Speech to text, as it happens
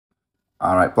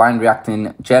Alright, blind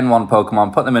reacting. Gen 1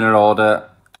 Pokemon. Put them in an order.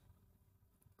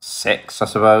 6, I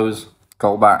suppose.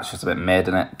 Golbat's just a bit mid,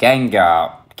 isn't it?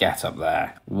 Gengar. Get up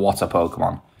there. What a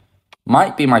Pokemon.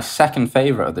 Might be my second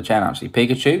favourite of the gen, actually.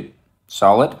 Pikachu.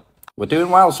 Solid. We're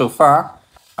doing well so far.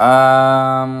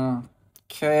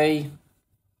 Okay.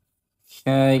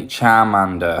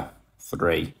 Charmander.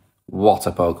 3. What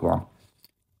a Pokemon.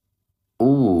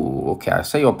 Ooh, okay. I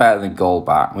say you're better than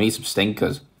Golbat. We need some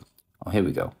stinkers. Oh, here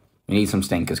we go. We need some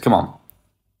stinkers. Come on.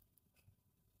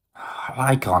 I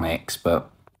like Onyx, but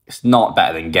it's not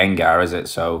better than Gengar, is it?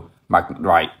 So,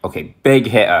 right. Okay, big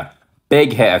hitter.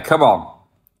 Big hitter. Come on.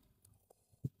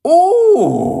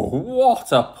 Oh,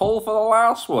 what a pull for the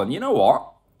last one. You know what?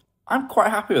 I'm quite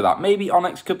happy with that. Maybe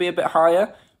Onyx could be a bit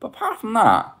higher, but apart from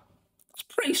that, it's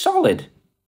pretty solid.